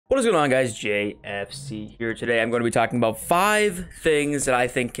What is going on, guys? JFC here. Today I'm going to be talking about 5 things that I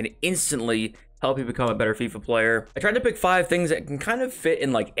think can instantly help you become a better FIFA player. I tried to pick 5 things that can kind of fit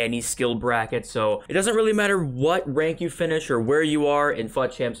in like any skill bracket, so it doesn't really matter what rank you finish or where you are in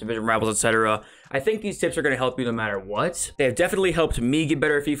FUT Champs, Division Rivals, etc. I think these tips are going to help you no matter what. They have definitely helped me get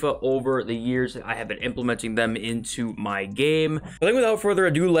better at FIFA over the years. I have been implementing them into my game. I think without further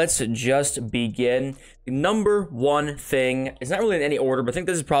ado, let's just begin. The number 1 thing, it's not really in any order, but I think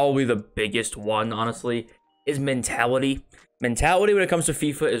this is probably the biggest one, honestly, is mentality. Mentality when it comes to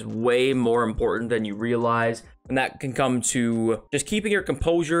FIFA is way more important than you realize, and that can come to just keeping your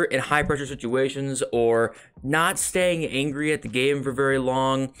composure in high pressure situations, or not staying angry at the game for very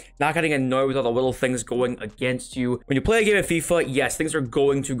long, not getting annoyed with all the little things going against you. When you play a game of FIFA, yes, things are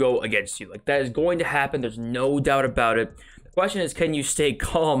going to go against you. Like, that is going to happen. There's no doubt about it. The question is, can you stay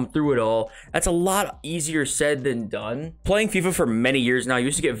calm through it all? That's a lot easier said than done. Playing FIFA for many years now, I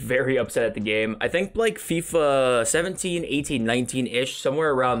used to get very upset at the game. I think like FIFA 17, 18, 19-ish,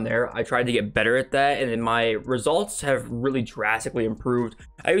 somewhere around there, I tried to get better at that, and then my results have really drastically improved.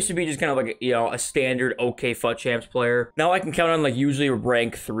 I used to be just kind of like, you know, a standard okay FUT Champs player. Now I can count on like usually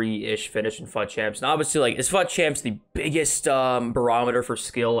rank 3-ish finish in FUT Champs. And obviously, like, is FUT Champs the biggest barometer for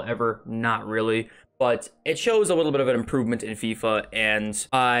skill ever? Not really. But it shows a little bit of an improvement in FIFA, and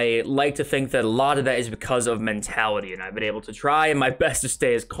I like to think that a lot of that is because of mentality, and I've been able to try my best to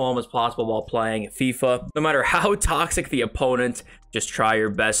stay as calm as possible while playing FIFA. No matter how toxic the opponent, just try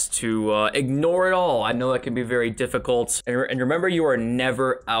your best to ignore it all. I know that can be very difficult, and remember, you are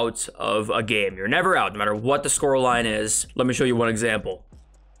never out of a game. You're never out, no matter what the scoreline is. Let me show you one example.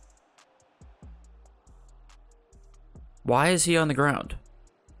 Why is he on the ground?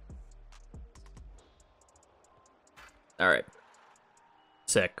 All right.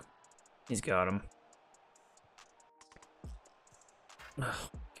 Sick. He's got him. Oh,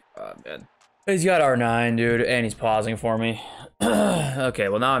 God, man. He's got R9, dude, and he's pausing for me. Okay,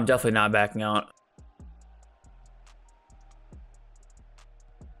 well, now I'm definitely not backing out.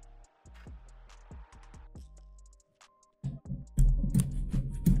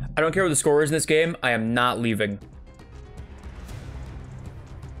 I don't care what the score is in this game. I am not leaving.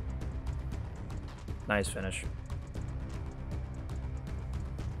 Nice finish.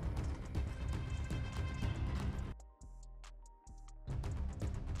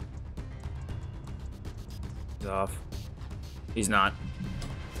 He's off. He's not.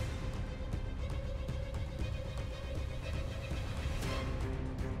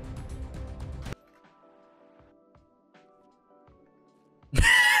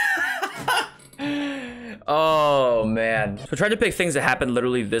 Oh, man. So I tried to pick things that happened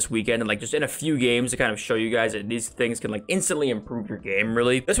literally this weekend and like just in a few games to kind of show you guys that these things can like instantly improve your game,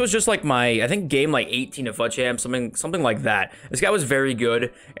 really. This was just like my, I think, game like 18 of FUT Champs, something like that. This guy was very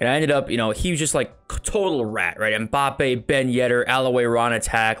good, and I ended up, you know, he was just like total rat, right? Mbappe, Ben Yedder, Alaway Ron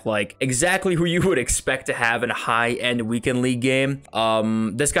attack, like exactly who you would expect to have in a high-end weekend league game.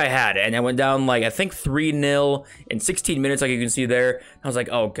 This guy had it, and I went down like, I think 3-0 in 16 minutes, like you can see there. I was like,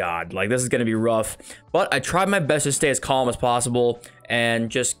 oh God, like this is gonna be rough. But I tried my best to stay as calm as possible and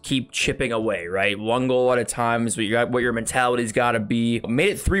just keep chipping away, right? One goal at a time is what your mentality's got to be. Made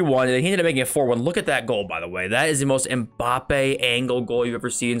it 3-1, and he ended up making it 4-1. Look at that goal, by the way. That is the most Mbappe angle goal you've ever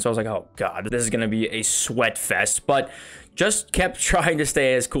seen. So I was like, oh God, this is going to be a sweat fest. But just kept trying to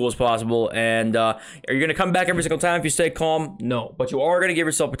stay as cool as possible. And are you going to come back every single time if you stay calm? No. But you are going to give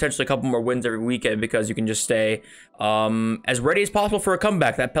yourself potentially a couple more wins every weekend because you can just stay as ready as possible for a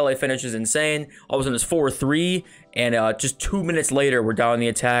comeback. That Pele finish is insane. All of a sudden it's 4-3. And just 2 minutes later, we're down the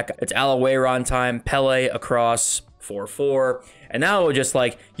attack. It's Alaway on time, Pele across, 4-4. And now just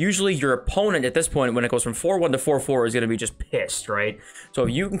like, usually your opponent at this point, when it goes from 4-1 to 4-4, is going to be just pissed, right? So if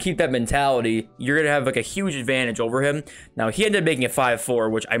you can keep that mentality, you're going to have like a huge advantage over him. Now, he ended up making it 5-4,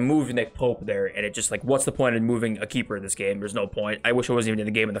 which I moved Nick Pope there. And it just like, what's the point of moving a keeper in this game? There's no point. I wish I wasn't even in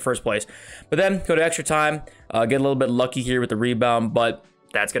the game in the first place. But then go to extra time, get a little bit lucky here with the rebound, but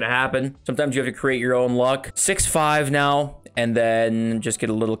that's going to happen. Sometimes you have to create your own luck. 6-5 now, and then just get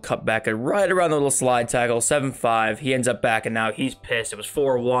a little cut back right around the little slide tackle. 7-5. He ends up back, and now he's pissed. It was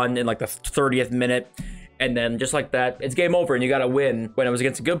 4-1 in like the 30th minute. And then just like that, it's game over, and you got to win. When it was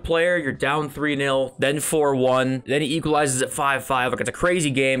against a good player, you're down 3-0, then 4-1. Then he equalizes at 5-5. Like, it's a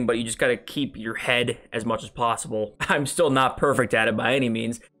crazy game, but you just got to keep your head as much as possible. I'm still not perfect at it by any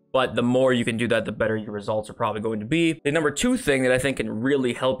means. but the more you can do that, the better your results are probably going to be. The number 2 thing that I think can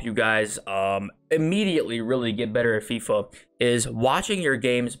really help you guys immediately really get better at FIFA is watching your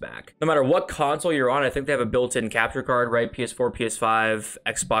games back. No matter what console you're on, I think they have a built-in capture card, right? PS4, PS5,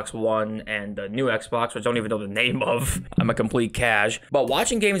 Xbox One, and the new Xbox, which I don't even know the name of. I'm a complete cash. But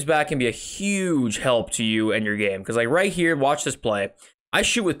watching games back can be a huge help to you and your game. Because like right here, watch this play. I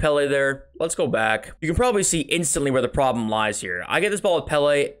shoot with Pele there. Let's go back. You can probably see instantly where the problem lies here. I get this ball with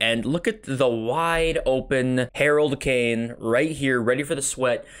Pele, and look at the wide open Harold Kane right here, ready for the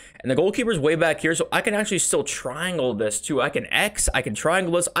sweat. And the goalkeeper's way back here, so I can actually still triangle this too. I can X, I can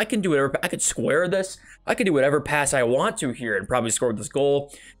triangle this, I can do whatever, I could square this. I can do whatever pass I want to here and probably score this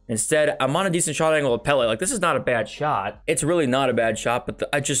goal. Instead, I'm on a decent shot angle with Pele. Like, this is not a bad shot. It's really not a bad shot, but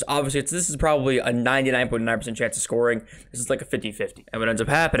obviously, this is probably a 99.9% chance of scoring. This is like a 50-50. And what ends up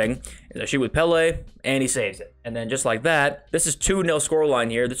happening is I shoot with Pele, and he saves it. And then just like that, this is 2-0 scoreline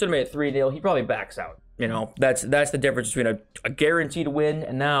here. This would have made it 3-0. He probably backs out. You know, that's the difference between a guaranteed win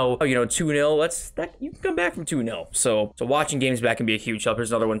and now, you know, 2-0. You can come back from 2-0. So watching games back can be a huge help.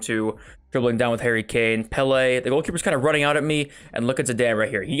 Here's another one too. Dribbling down with Harry Kane. Pele, the goalkeeper's kind of running out at me, and look at Zidane right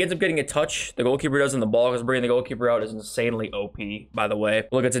here. He ends up getting a touch. The goalkeeper does, and the ball is bringing the goalkeeper out is insanely OP, by the way.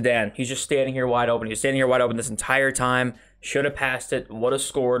 Look at Zidane. He's just standing here wide open. He's standing here wide open this entire time. Should have passed it, would have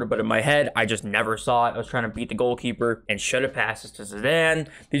scored, but in my head, I just never saw it. I was trying to beat the goalkeeper and should have passed it to Zidane.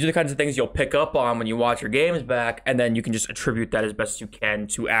 These are the kinds of things you'll pick up on when you watch your games back, and then you can just attribute that as best as you can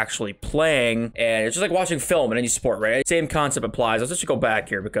to actually playing. And it's just like watching film in any sport, right? Same concept applies. Let's just go back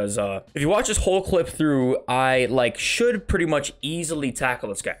here because if you watch this whole clip through, I should pretty much easily tackle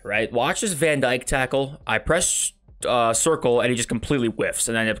this guy, right? Watch this Van Dijk tackle. I press circle and he just completely whiffs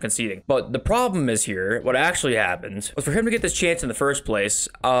and I end up conceding. But the problem is here, what actually happened was for him to get this chance in the first place,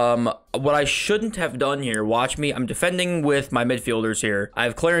 what I shouldn't have done here, watch me, I'm defending with my midfielders here. I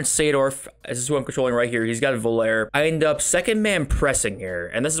have Clarence Seedorf, this is who I'm controlling right here. He's got Valer. I end up second man pressing here,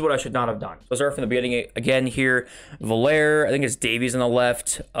 and this is what I should not have done. So start from the beginning again here. Valer, I think it's Davies on the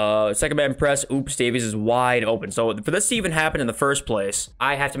left. Second man press, oops, Davies is wide open. So for this to even happen in the first place,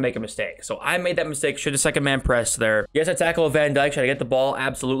 I have to make a mistake. So I made that mistake, should have second man press there. Yes, I tackle a Van Dijk. Should I get the ball?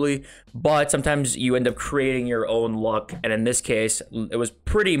 Absolutely. But sometimes you end up creating your own luck. And in this case, it was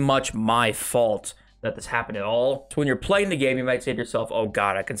pretty much my fault that this happened at all. So when you're playing the game, you might say to yourself, oh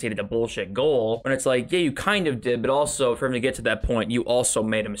God, I conceded a bullshit goal. When it's like, yeah, you kind of did, but also for him to get to that point, you also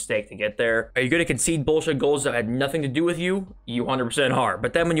made a mistake to get there. Are you going to concede bullshit goals that had nothing to do with you? You 100% are.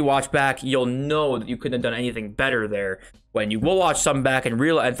 But then when you watch back, you'll know that you couldn't have done anything better there. When you will watch some back and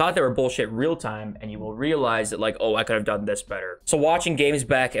thought they were bullshit real time, and you will realize that like, oh, I could have done this better. So watching games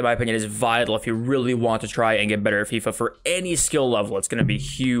back, in my opinion, is vital if you really want to try and get better at FIFA for any skill level. It's going to be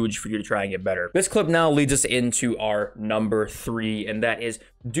huge for you to try and get better. This clip now leads us into our number 3, and that is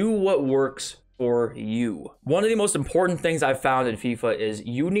do what works for you. One of the most important things I've found in FIFA is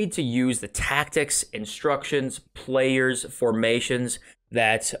you need to use the tactics, instructions, players, formations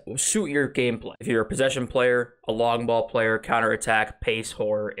that suit your gameplay. If you're a possession player, a long ball player, counterattack, pace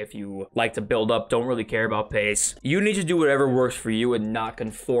horror, if you like to build up, don't really care about pace, you need to do whatever works for you and not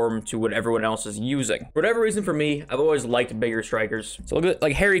conform to what everyone else is using. For whatever reason, for me, I've always liked bigger strikers. So look at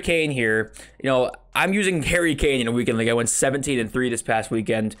like Harry Kane here. You know, I'm using Harry Kane in a weekend. Like I went 17-3 this past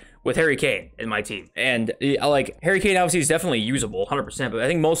weekend with Harry Kane in my team. And like Harry Kane obviously is definitely usable 100%, but I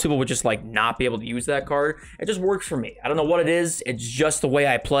think most people would just like not be able to use that card. It just works for me. I don't know what it is. It's just the way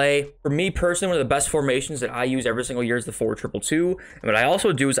I play. For me personally, one of the best formations that I use every single year is the 4-2-2-2. And what I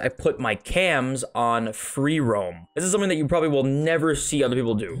also do is I put my cams on free roam. This is something that you probably will never see other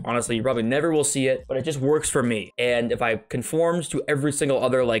people do. Honestly, you probably never will see it, but it just works for me. And if I conformed to every single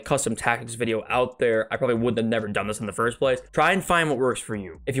other like custom tactics video out there, I probably would have never done this in the first place. Try and find what works for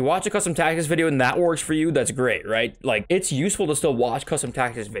you. If you watch a custom tactics video and that works for you, that's great, right? Like it's useful to still watch custom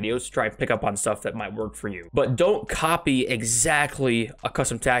tactics videos to try and pick up on stuff that might work for you. But don't copy exactly a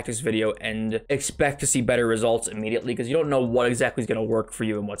custom tactics video and expect to see better results immediately because you don't know what exactly is going to work for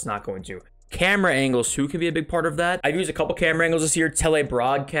you and what's not going to. Camera angles too can be a big part of that. I've used a couple camera angles this year.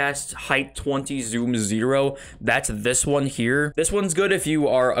 Telebroadcast, height 20, zoom 0. That's this one here. This one's good if you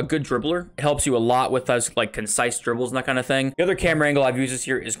are a good dribbler. It helps you a lot with those like concise dribbles and that kind of thing. The other camera angle I've used this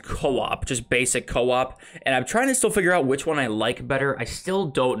year is co-op, just basic co-op. And I'm trying to still figure out which one I like better. I still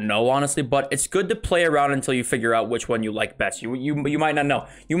don't know, honestly, but it's good to play around until you figure out which one you like best. You might not know.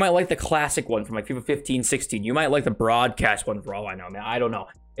 You might like the classic one from like FIFA 15, 16. You might like the broadcast one for all I know, man. I don't know.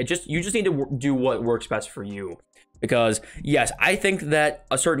 You just need to do what works best for you. Because yes, I think that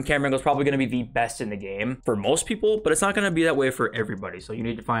a certain camera angle is probably going to be the best in the game for most people, but it's not going to be that way for everybody. So you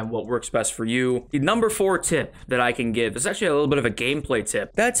need to find what works best for you. The number 4 tip that I can give is actually a little bit of a gameplay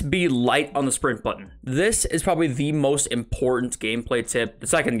tip. That's be light on the sprint button. This is probably the most important gameplay tip. The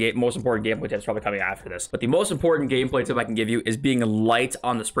second most important gameplay tip is probably coming after this, but the most important gameplay tip I can give you is being light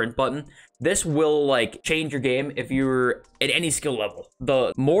on the sprint button. This will like change your game if you're at any skill level.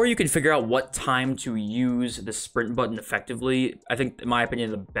 The more you can figure out what time to use the sprint button effectively, I think, in my opinion,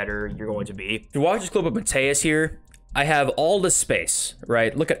 the better you're going to be. If you watch this clip of Mateus here, I have all this space,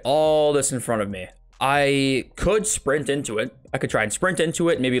 right? Look at all this in front of me. I could sprint into it. I could try and sprint into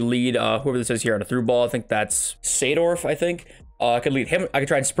it, maybe lead whoever this is here on a through ball. I think that's Sadorf, I think. I could lead him. I could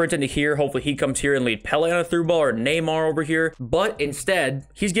try and sprint into here. Hopefully he comes here and lead Pele on a through ball, or Neymar over here. But instead,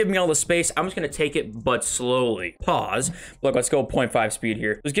 he's giving me all the space. I'm just going to take it, but slowly. Pause. Look, let's go 0.5 speed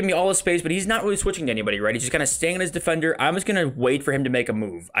here. He's giving me all the space, but he's not really switching to anybody, right? He's just kind of staying on his defender. I'm just going to wait for him to make a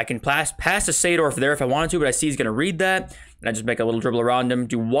move. I can pass to Sadorf there if I wanted to, but I see he's going to read that. And I just make a little dribble around him,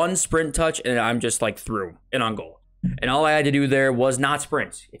 do one sprint touch, and I'm just like through and on goal. And all I had to do there was not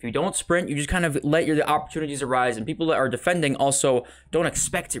sprint. If you don't sprint, you just kind of let your opportunities arise. And people that are defending also don't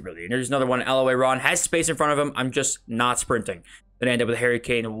expect it really. And there's another one. LOA Ron has space in front of him. I'm just not sprinting. Then I end up with Harry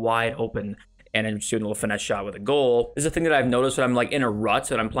Kane wide open. And I'm just doing a little finesse shot with a goal. This is a thing that I've noticed when I'm like in a rut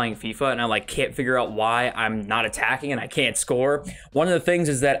when I'm playing FIFA and I like can't figure out why I'm not attacking and I can't score. One of the things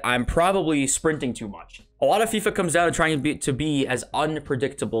is that I'm probably sprinting too much. A lot of FIFA comes down to trying to be as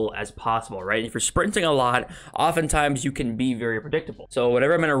unpredictable as possible, right? If you're sprinting a lot, oftentimes you can be very predictable. So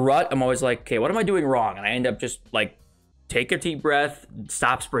whenever I'm in a rut, I'm always like, okay, what am I doing wrong? And I end up just like, take a deep breath,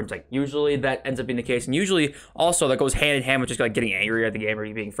 stop sprinting. Usually that ends up being the case. And usually also that goes hand in hand with just like getting angry at the game or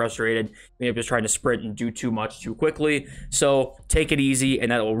you being frustrated. You end up just trying to sprint and do too much too quickly. So take it easy and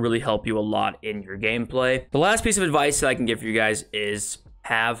that will really help you a lot in your gameplay. The last piece of advice that I can give for you guys is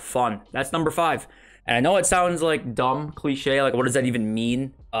have fun. That's number 5. And I know it sounds like dumb, cliche, like what does that even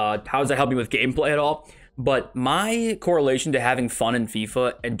mean? How does that help me with gameplay at all? But my correlation to having fun in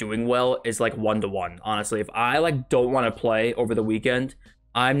FIFA and doing well is like 1-to-1. Honestly, if I like don't want to play over the weekend,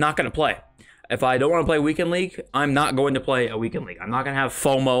 I'm not going to play. If I don't want to play weekend league, I'm not going to play a weekend league. I'm not going to have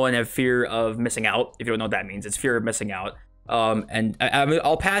FOMO and have fear of missing out. If you don't know what that means, it's fear of missing out. And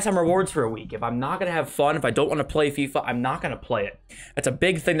I'll pass on rewards for a week. If I'm not going to have fun, if I don't want to play FIFA, I'm not going to play it. That's a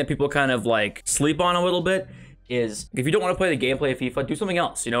big thing that people kind of like sleep on a little bit. Is if you don't want to play the gameplay of FIFA, do something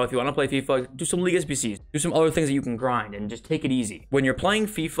else. You know, if you want to play FIFA, do some League SBCs, do some other things that you can grind and just take it easy. When you're playing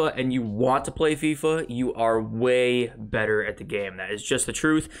FIFA and you want to play FIFA, you are way better at the game. That is just the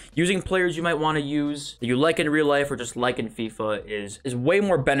truth. Using players you might want to use that you like in real life or just like in FIFA is way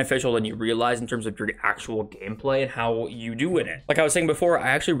more beneficial than you realize in terms of your actual gameplay and how you do in it. Like I was saying before,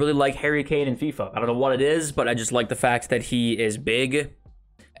 I actually really like Harry Kane in FIFA. I don't know what it is, but I just like the fact that he is big.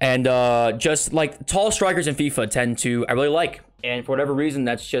 And just like tall strikers in FIFA I really like. And for whatever reason,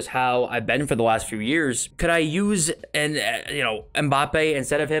 that's just how I've been for the last few years. Could I use Mbappe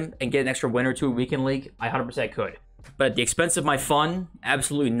instead of him and get an extra win or two a weekend league? I 100% could. But at the expense of my fun,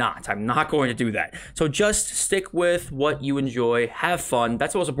 absolutely not. I'm not going to do that. So just stick with what you enjoy. Have fun.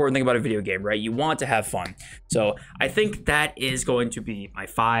 That's the most important thing about a video game, right? You want to have fun. So I think that is going to be my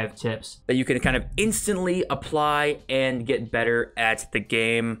 5 tips that you can kind of instantly apply and get better at the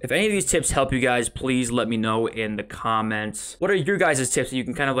game. If any of these tips help you guys, please let me know in the comments. What are your guys' tips that you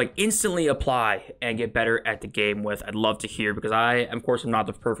can kind of like instantly apply and get better at the game with? I'd love to hear because I, of course, am not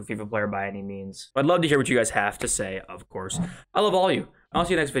the perfect FIFA player by any means. But I'd love to hear what you guys have to say, of course. I love all of you. I'll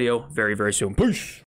see you next video very, very soon. Peace.